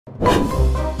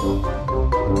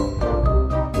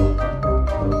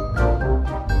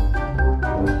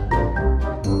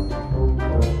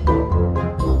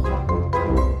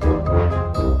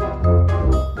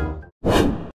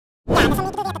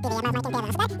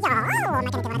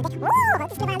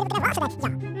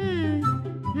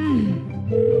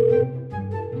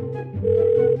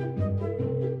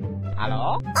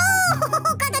Halo? Oh,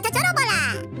 kagak cocok bola.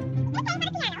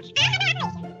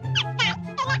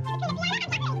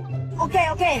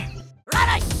 Okay. Run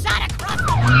a shot across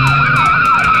the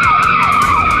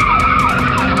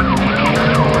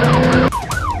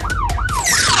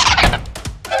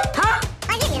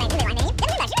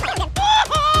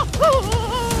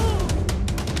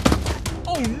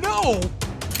Oh no!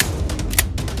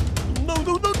 No.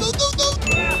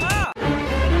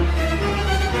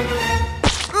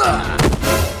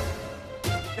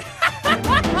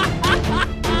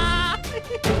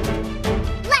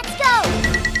 Let's go!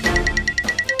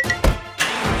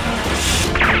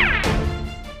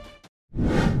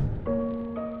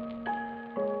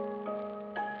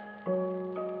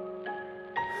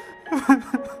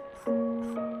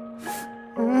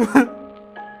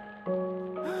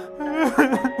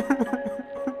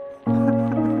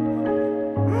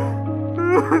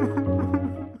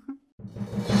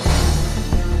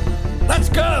 Let's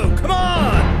go! Come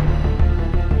on!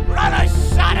 Run a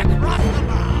shot across the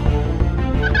bow!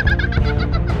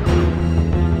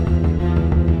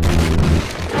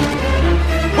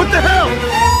 What the hell?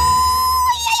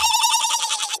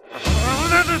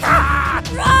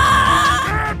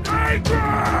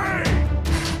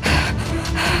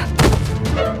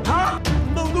 Huh?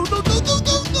 No.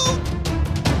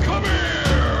 Come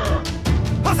here!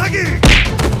 Hasagi!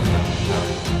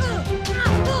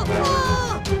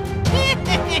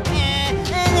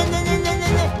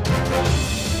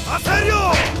 ¡Serio!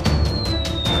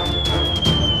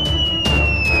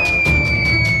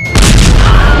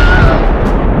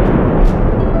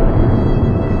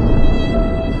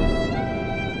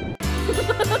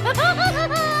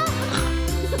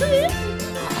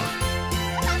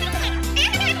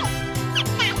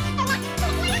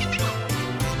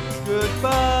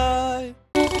 Goodbye.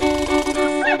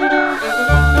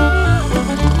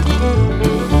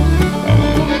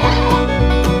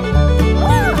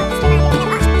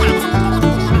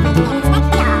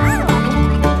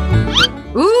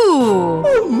 Ooh!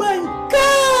 Oh my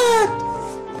God!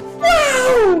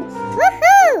 Wow!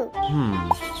 Woohoo!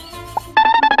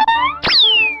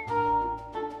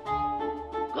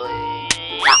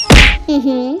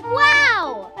 Wow!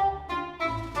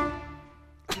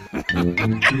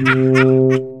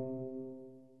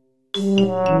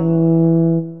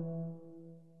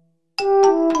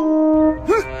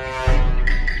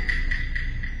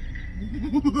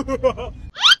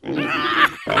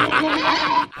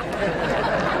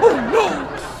 Oh no!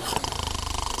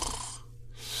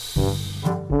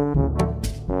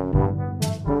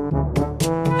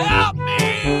 Help me!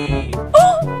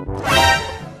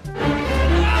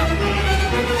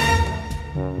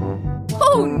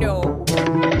 Oh no!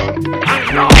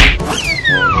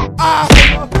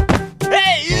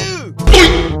 Hey, you!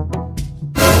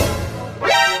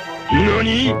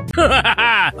 Nani?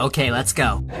 Okay, let's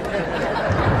go.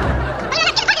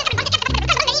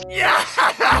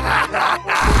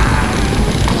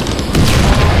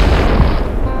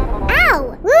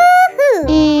 Ow! Woohoo!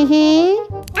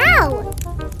 Ow!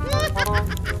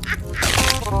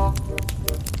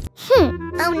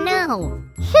 Oh no!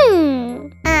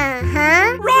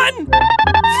 Uh-huh. Run!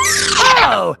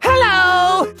 Oh,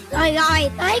 hello! Rồi,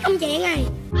 tới công chuyện rồi.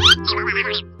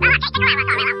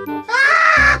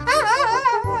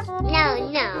 No.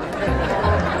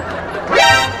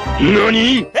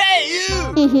 Nani? Hey, you!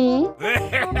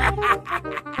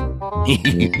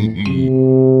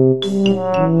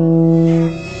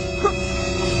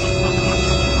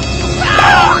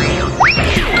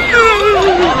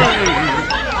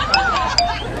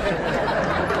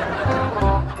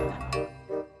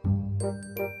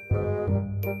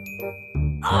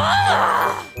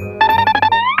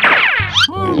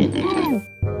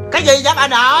 Cái gì vậy bà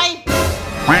nội?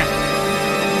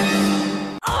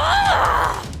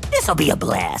 This'll be a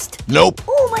blast. Nope.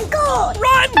 Oh my God!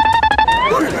 Run!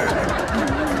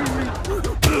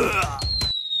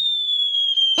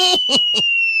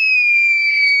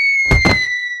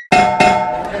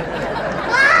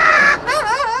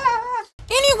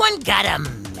 Anyone got a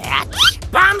match?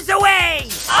 Bombs away!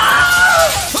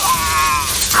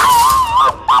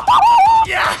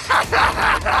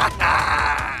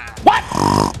 What?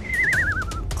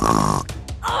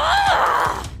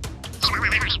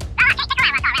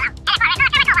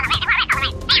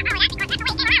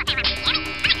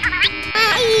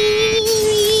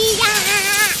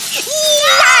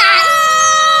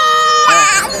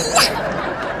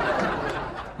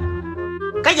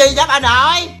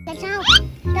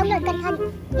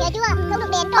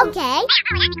 Okay.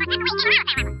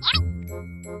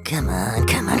 Come on,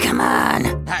 come on, come on.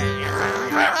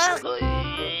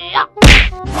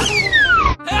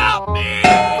 Help me!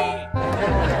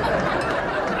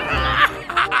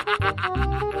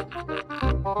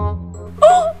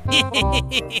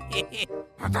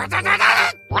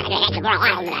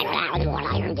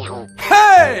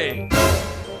 Hey!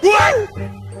 What?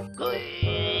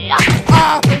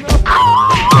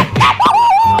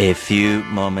 A few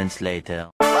moments later.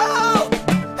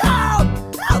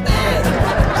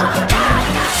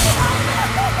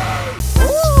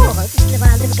 Skulle man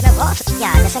aldrig kunna vara så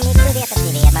jävla som ni skulle veta att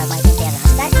ni vet, man inte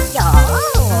röstar. Ja,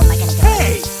 man kan inte...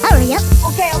 Hey! Hurry up!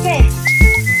 Okay.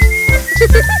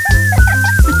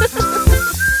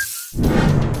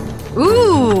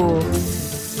 Ooh!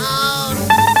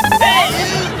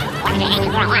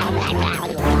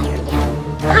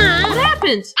 What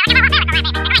happened?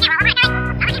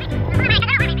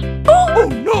 Oh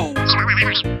no!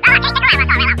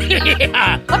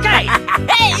 Okay!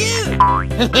 Hey, you!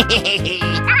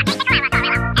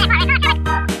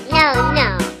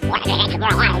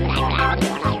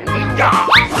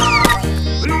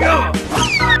 No.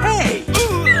 Hey!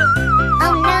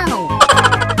 Oh no!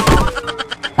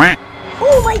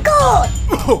 Oh my god!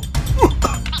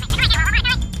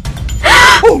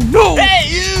 Oh no! Hey,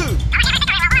 you!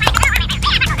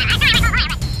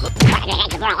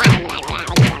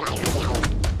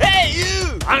 Hey,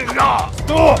 you!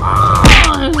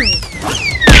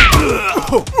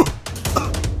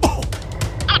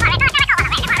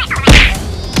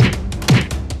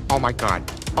 Oh my god.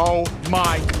 Oh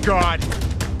my god.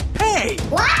 Hey!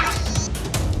 What?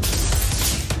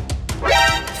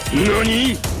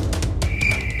 NANI?!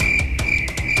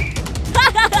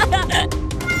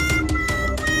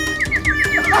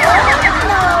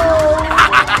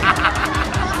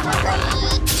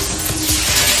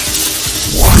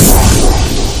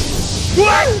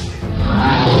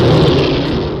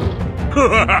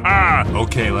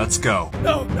 Okay, let's go.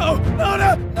 No!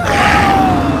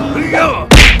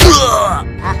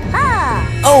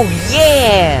 Oh,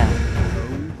 yeah!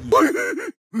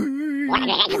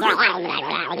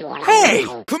 Hey!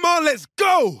 Come on, let's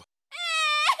go!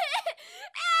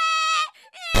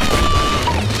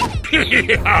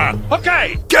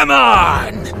 Okay, come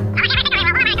on!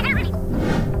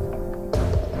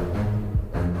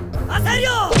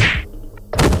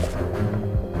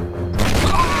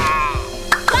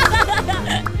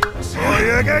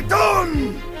 Soyegeton!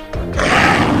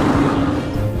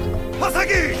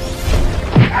 Hasagi!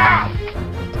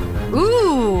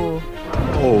 Ooh!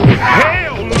 Oh,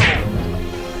 hell no!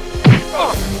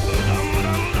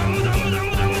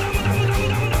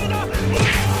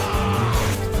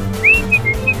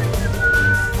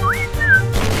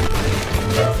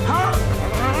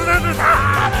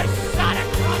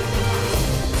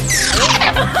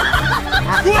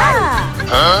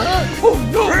 Oh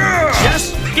no! Yes!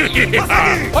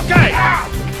 Okay!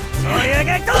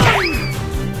 Soyegeton!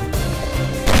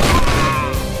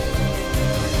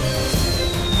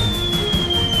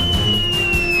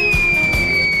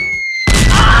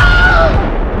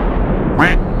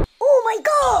 Oh my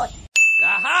god!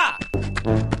 Aha!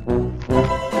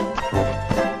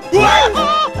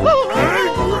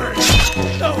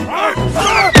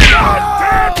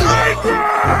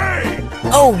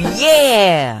 Oh,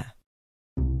 yeah!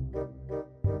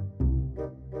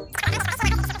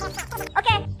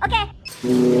 Okay. Okay.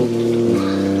 Thank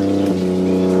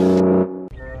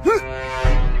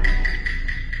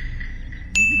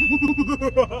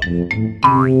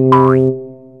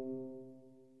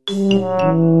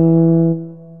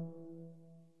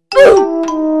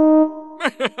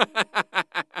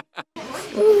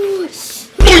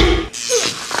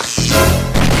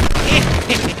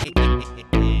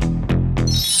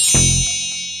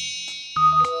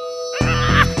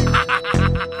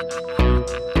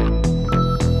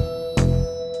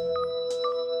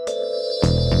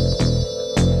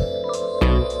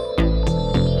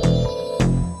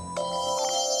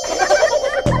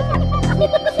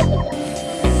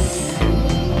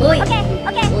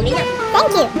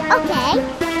you. Okay.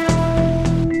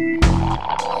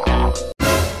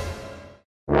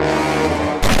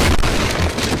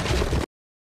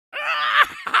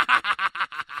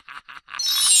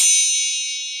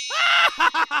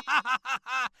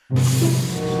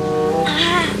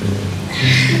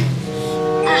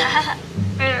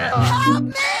 Help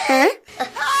me! Huh?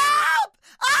 Help!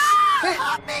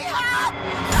 Help me! Help!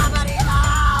 Somebody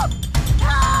help!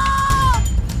 Help!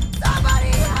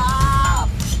 Somebody help!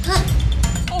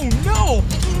 Oh no!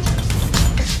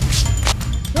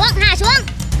 Xuống, hạ xuống.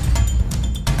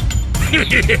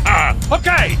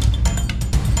 Okay!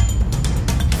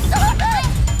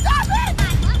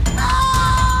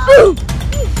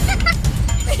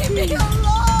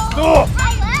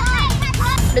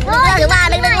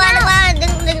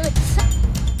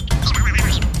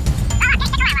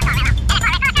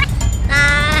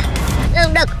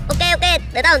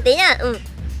 Đợi tao một tí nhá.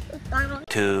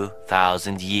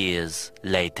 2,000 years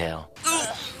later.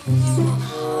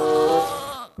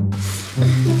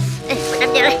 Ê, mình đập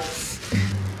nhiều đây.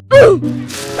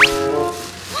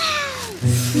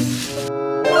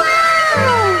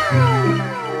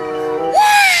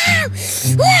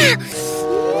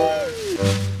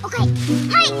 Ok,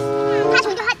 hay. Tha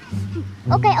xuống cho hết.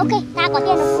 Ok, ta có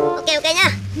tiền rồi. Ok nhá.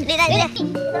 Đi đây, đi đây.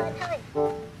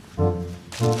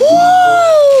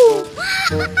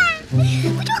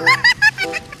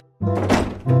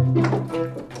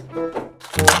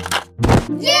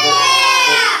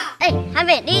 Yeah! Ê, hai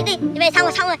về đi về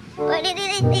xong rồi. Ôi, đi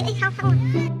xong rồi.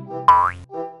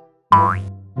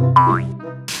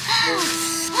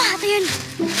 Tiền.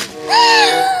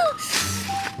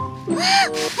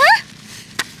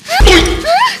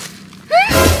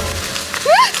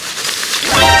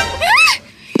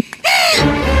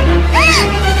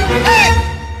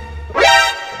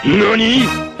 NANI?!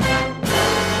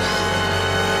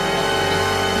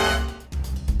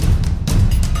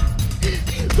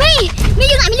 Mi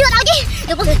dừng lại, mi lừa tao chứ.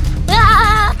 Được không?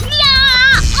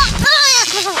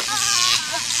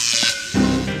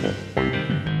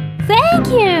 Thank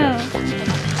you.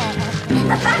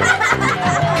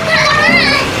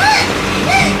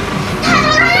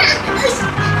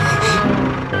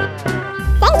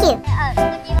 Thank you.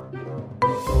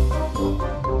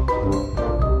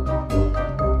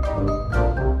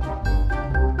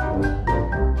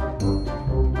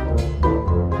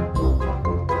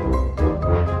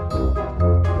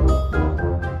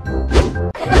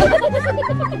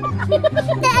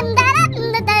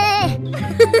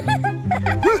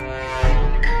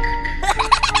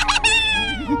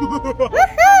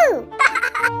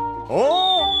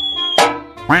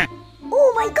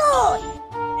 Oh my god!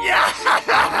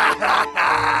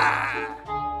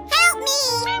 Help me!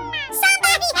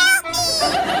 Somebody help me!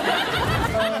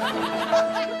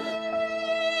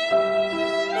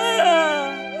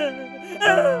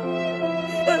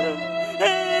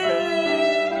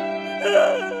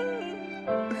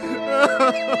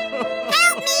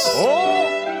 Help me! Oh,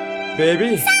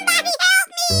 baby. Somebody help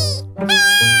me!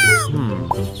 Help!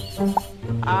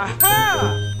 Aha!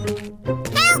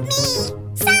 Help me!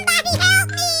 Somebody help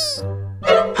me!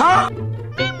 Huh?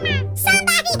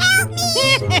 Somebody help me!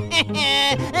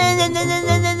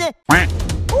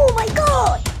 Oh my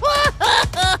god!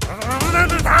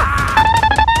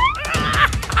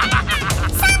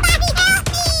 Somebody help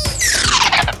me!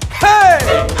 Hey!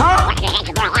 Huh?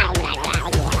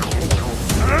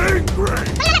 Angry!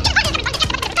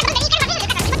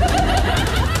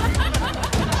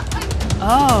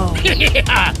 Oh.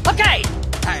 Okay.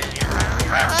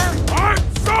 I'm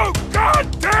so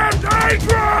goddamn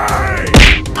angry!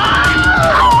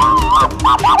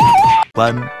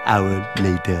 1 hour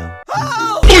later.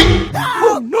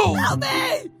 Oh no! Help me!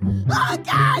 Oh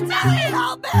God, somebody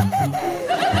help me!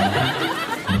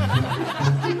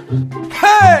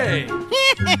 Hey!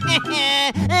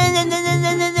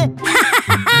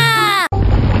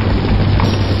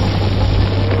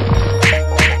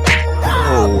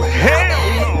 Oh hell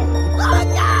no! Oh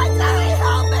God, somebody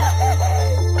help me!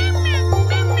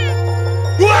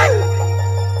 What?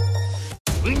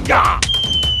 Yeah!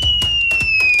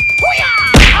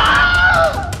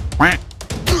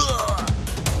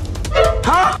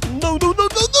 Huh? No!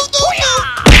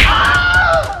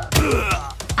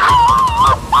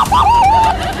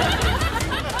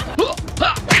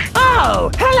 Oh,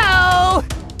 hello.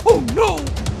 Oh no!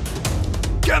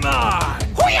 Come on!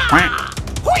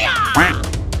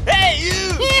 Hey, you.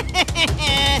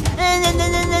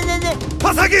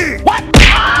 Pasagi! What?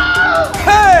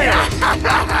 Hey!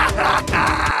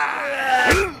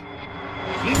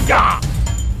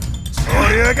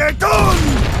 Sorry,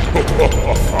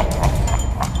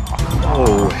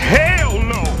 Oh hell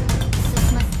no!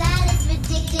 My style is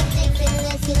ridiculous.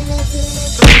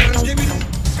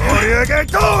 Sorry,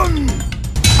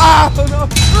 Ah no!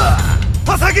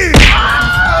 Pasagi!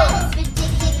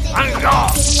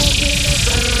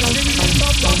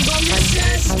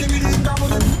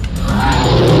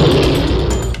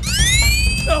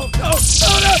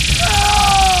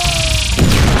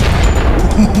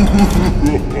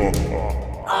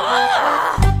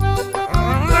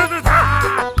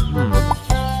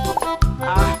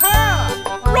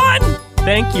 Run!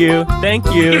 Thank you.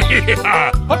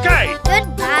 Okay!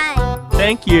 Goodbye.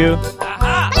 Thank you.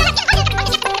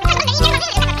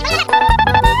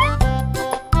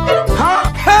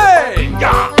 Hey!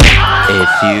 A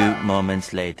few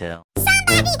moments later.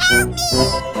 Somebody help me!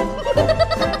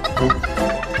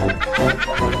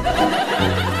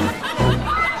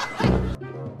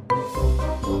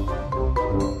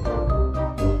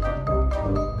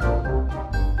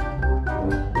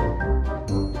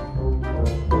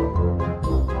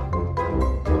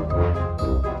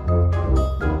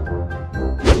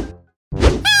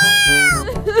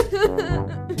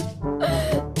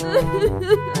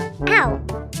 Ow.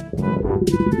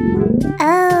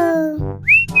 Oh.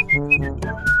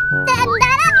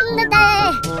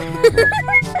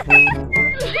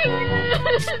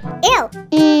 Ew.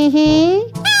 Mm-hmm.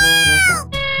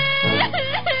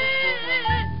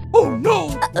 Oh no!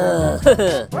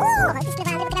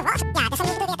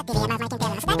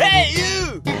 Hey,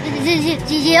 you!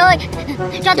 Dì ơi,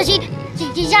 cho tôi xin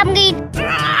 100.000.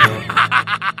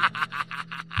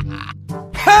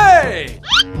 Hey!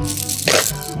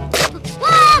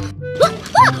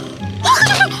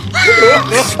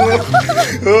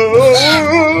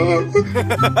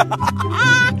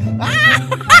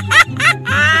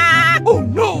 Oh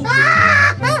no!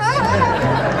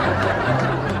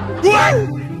 What?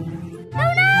 Oh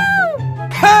no!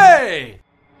 Hey!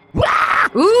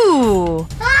 Ooh.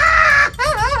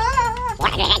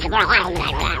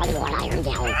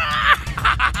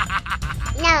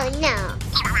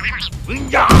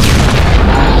 No.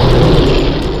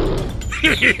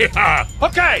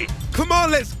 Okay, come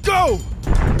on, let's go!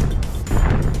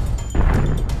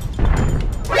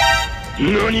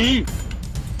 NANI?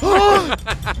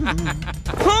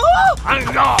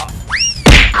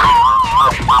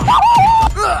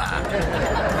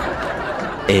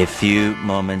 A few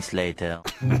moments later.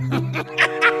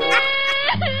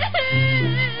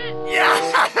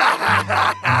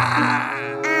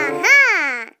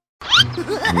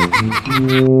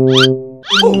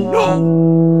 Oh no!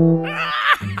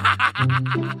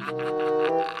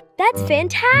 That's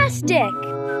fantastic!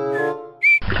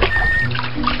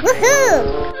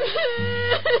 Woohoo!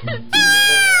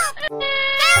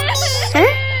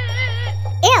 Huh?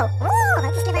 Ew!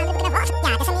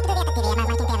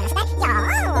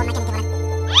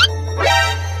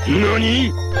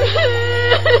 NANI?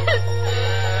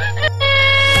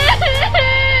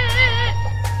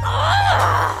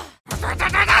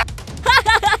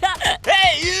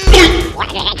 Hey, you!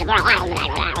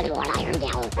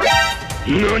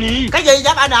 NANI? Cái gì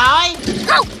vậy bà nội?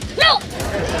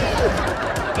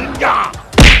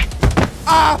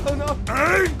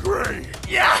 Angry!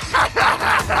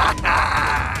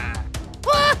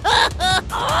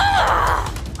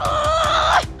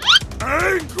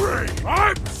 Angry!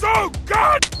 I'm so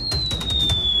good!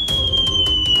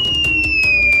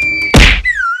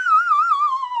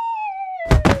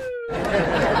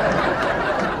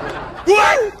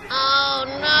 What? Oh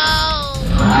no!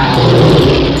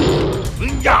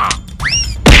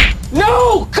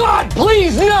 No! God,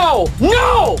 please, no!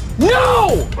 No!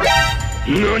 No!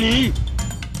 NANI?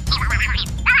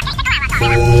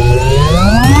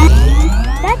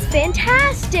 That's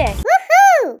fantastic!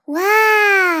 Woohoo!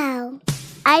 Wow!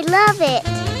 I love it!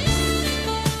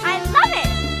 I love it!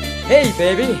 Hey,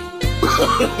 baby.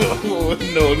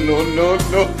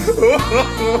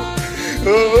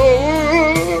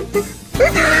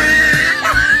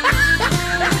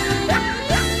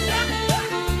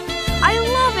 I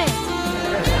love it!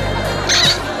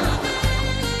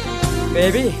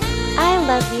 Baby. I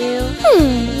love you.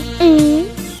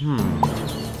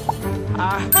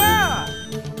 Aha!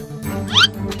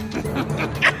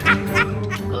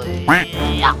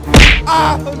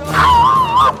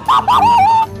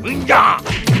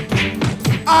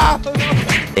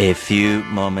 A few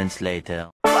moments later.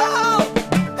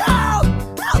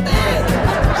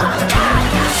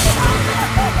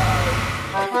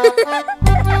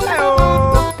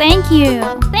 Thank you.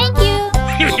 Thank you.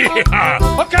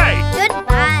 Okay!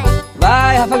 Goodbye.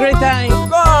 Bye, have a great time.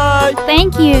 Bye.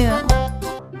 Thank you.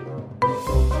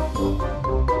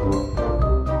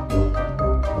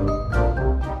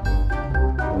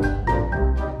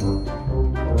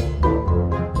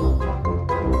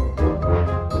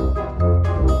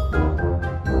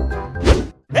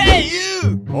 Hey,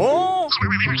 you! Oh.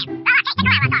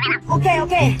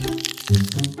 Okay.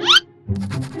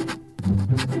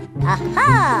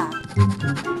 Aha!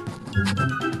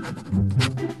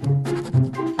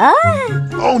 Ah!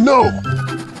 Oh no!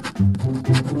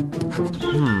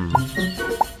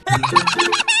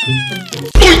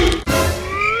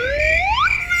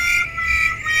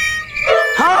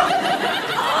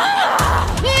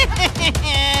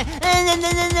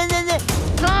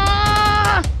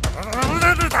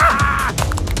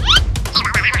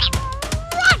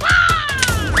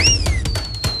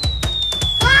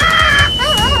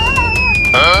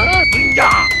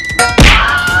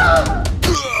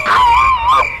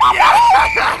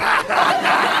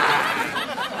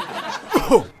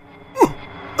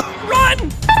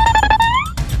 Run!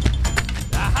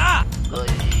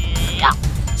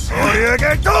 Sorry,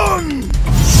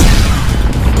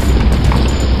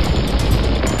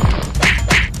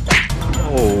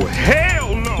 Oh,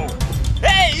 hell no!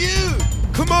 Hey, you!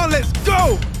 Come on, let's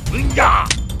go! Yeah.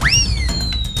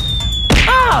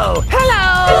 Oh,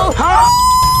 hello! Huh?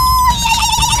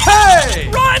 Hey!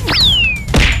 Run!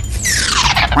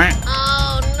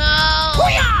 Oh no!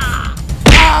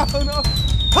 Ah, oh no!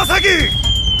 Hasagi!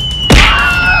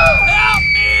 Help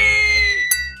me!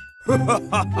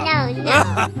 No.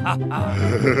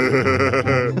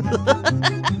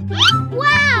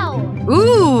 Wow!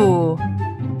 Ooh.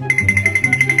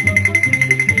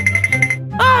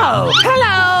 Oh,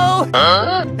 hello!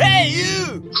 Hey,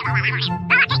 you!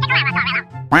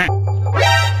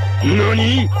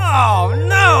 Nani? Oh,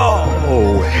 no!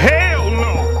 Oh, hell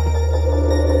no!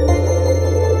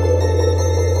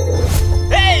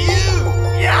 Hey, you!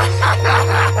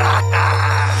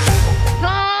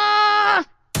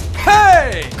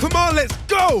 Hey! Come on, let's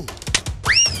go!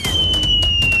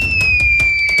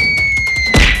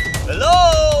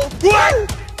 Hello! What?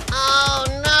 Oh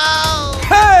no!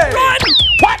 Hey! Run!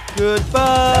 What?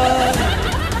 Goodbye.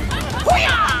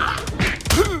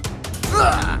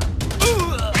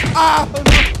 Ah, oh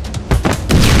no!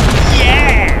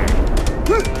 Yeah!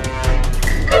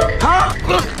 Huh?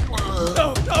 No,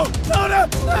 no, no, no, no!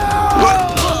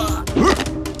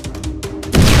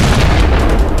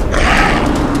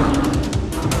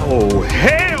 Oh,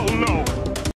 hell no!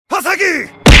 Hasagi!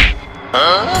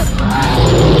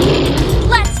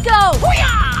 Let's go.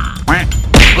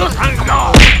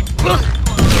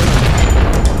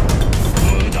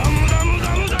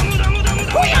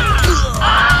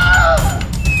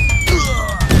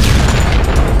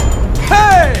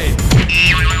 Hey!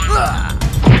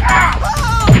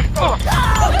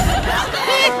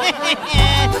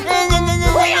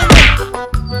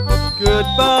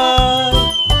 Goodbye.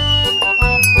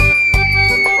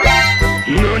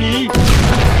 Nani?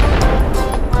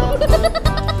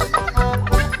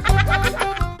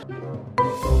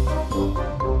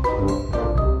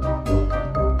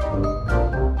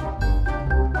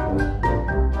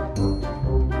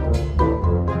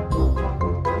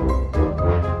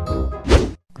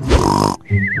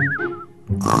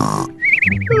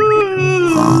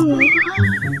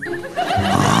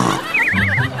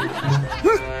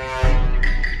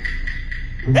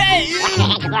 Hey, you!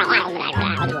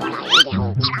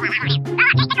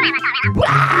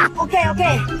 Okay,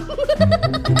 okay.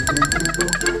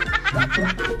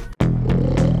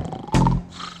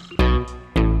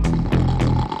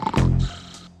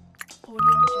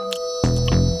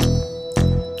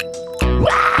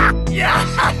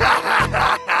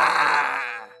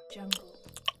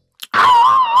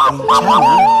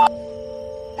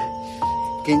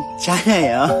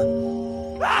 괜찮아요.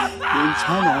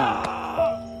 괜찮아.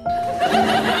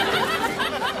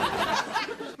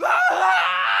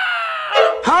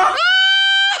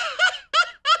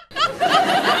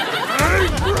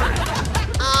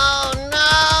 Oh no!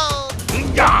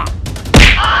 Yeah!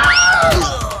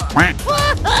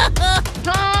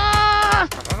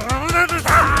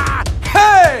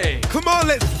 Hey! Come on,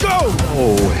 let's go!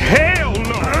 Oh, hell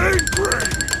no! Angry!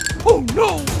 Oh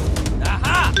no!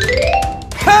 Aha!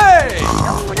 Hey!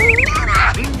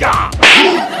 Yeah!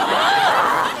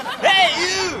 Hey,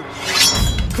 you!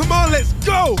 Come on, let's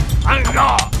go!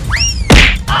 Yeah!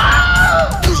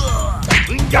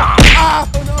 Yeah! Ah,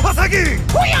 oh no! Hasagi!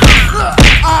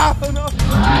 Ah, oh no!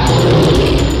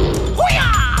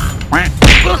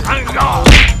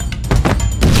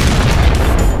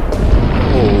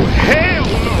 Oh, hell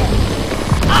no!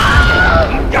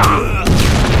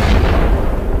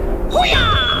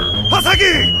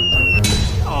 Hasagi!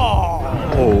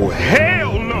 Oh,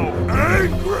 hell no!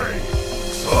 Angry!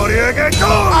 Sorry again!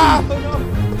 Ah, oh no!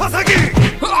 Hasagi!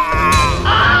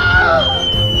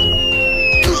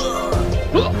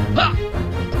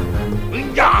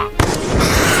 Yeah!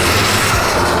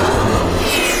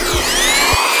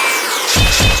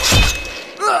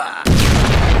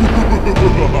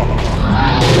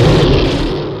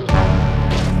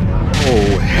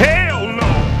 Oh, hell no!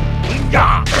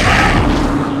 Yeah!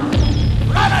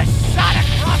 Run a shot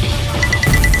across the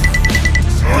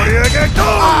Sorry again!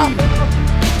 Ah!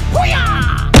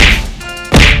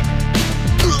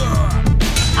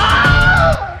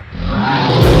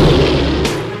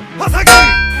 Hasagi!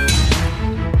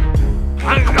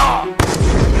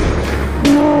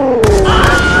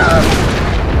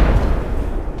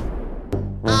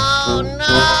 Oh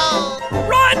no!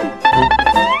 Run!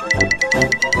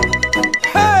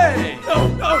 Hey! No,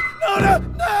 no, no, no,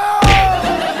 no!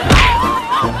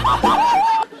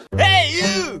 Hey,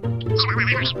 you!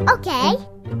 Okay.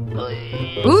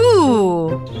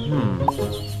 Ooh.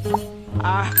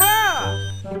 Aha!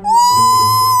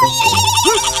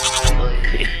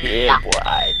 Yeah,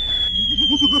 boy.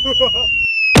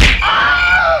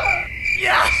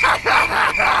 Yeah!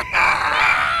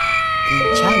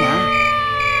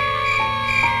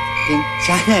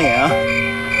 차야요.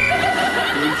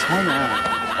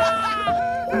 괜찮아.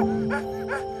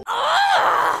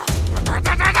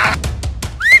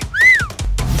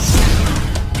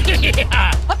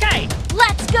 Okay,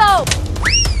 let's go!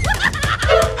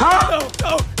 No,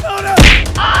 no, no, no!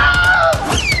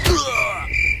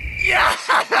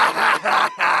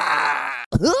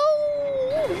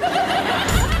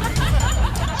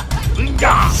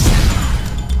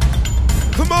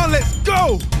 Come on, let's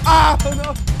go! Ah,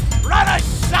 no. Run a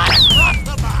shot across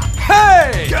the map!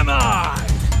 Hey! Come on!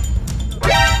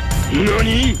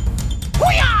 Nani?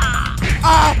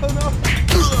 Ah, no.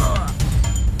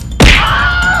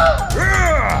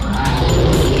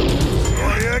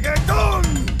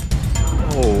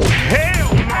 Oh,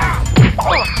 hell no!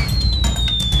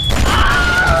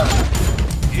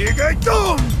 You get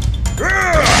done!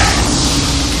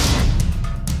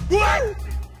 What?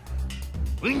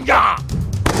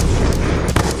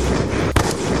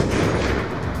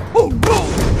 Oh no!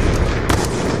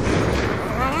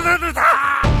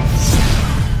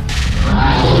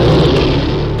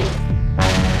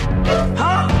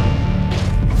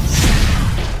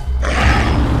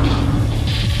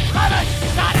 Run a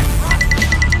shot across the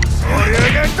map! You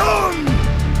get done!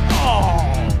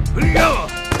 Oh! Yeah!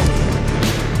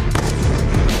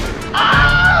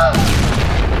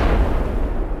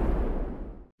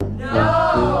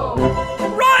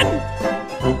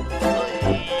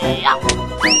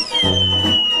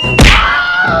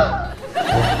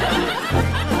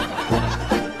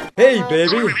 Hey,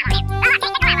 baby.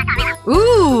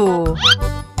 Ooh!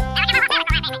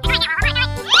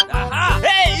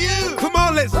 Hey, you! Come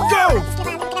on, let's go!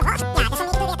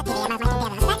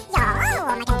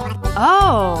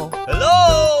 Oh! Hello.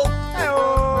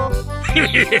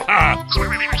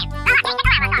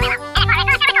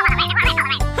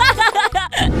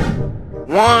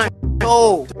 One,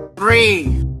 two,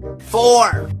 three,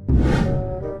 four.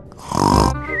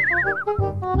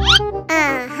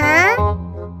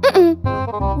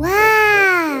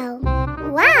 Wow!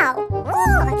 Wow!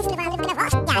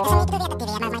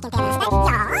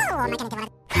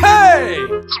 Hey!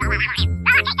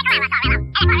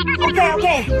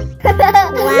 Okay. Wow!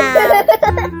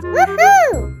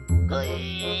 Woohoo!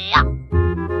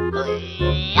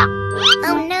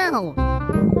 Oh no!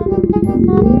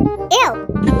 Ew!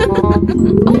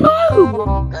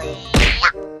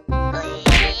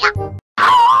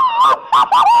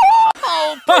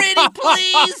 Oh, pretty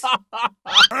please!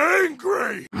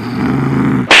 Angry!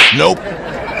 Nope.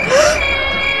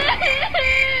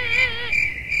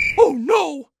 Oh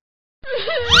no!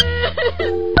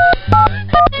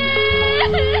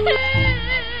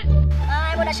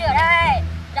 Ai, mua trà sữa đây.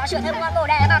 Trà sữa thơm ngon bổ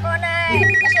đẻ bà con này.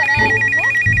 Trà sữa này.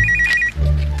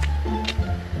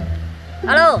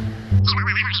 Alo.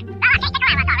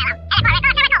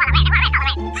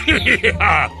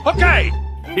 Okay!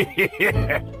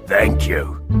 Thank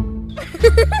you.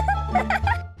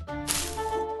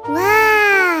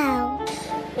 Wow!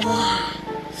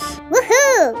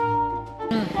 Woohoo!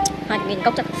 20.000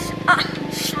 cốc thật.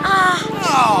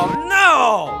 Oh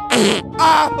no!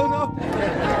 Ah, oh no!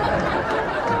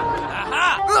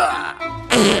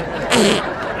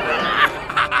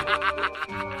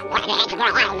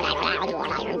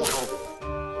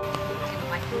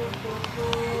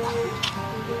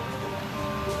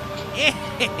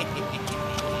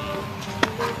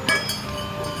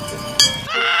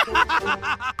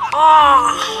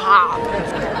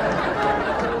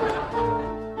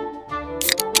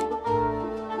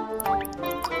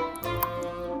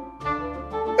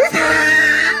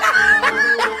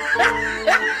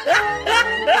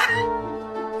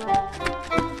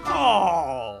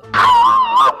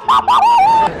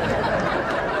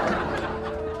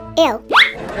 Ew.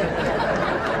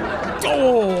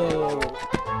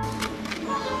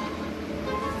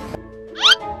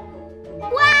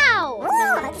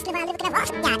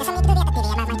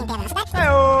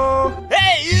 Wow!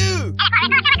 Hey, you!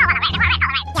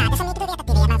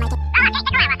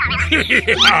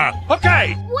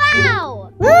 Okay!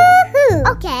 Wow! Woohoo!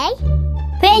 Okay.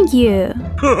 Thank you!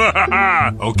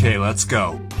 Okay, let's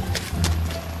go.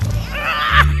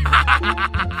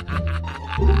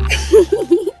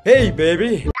 Hey,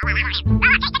 baby.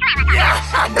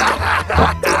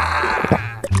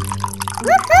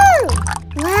 Woohoo!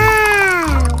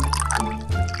 Wow!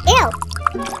 Ew!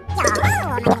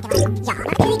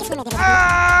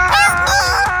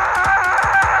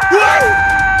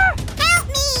 Help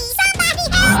me! Somebody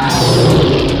help!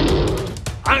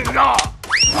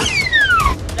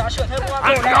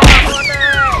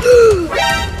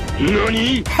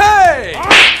 Nani? Hey!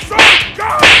 I'm so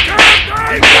goddamn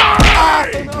angry!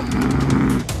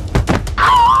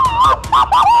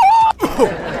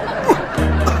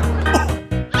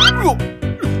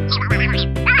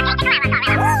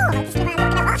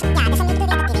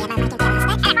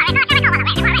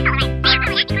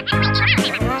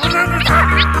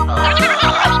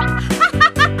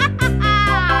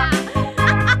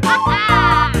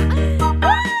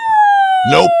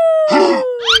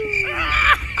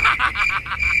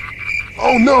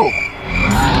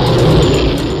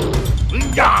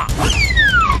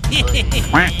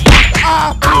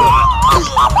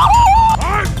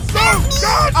 I'm so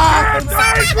goddamn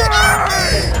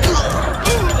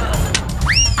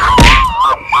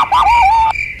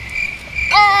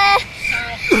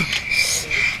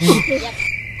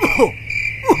angry!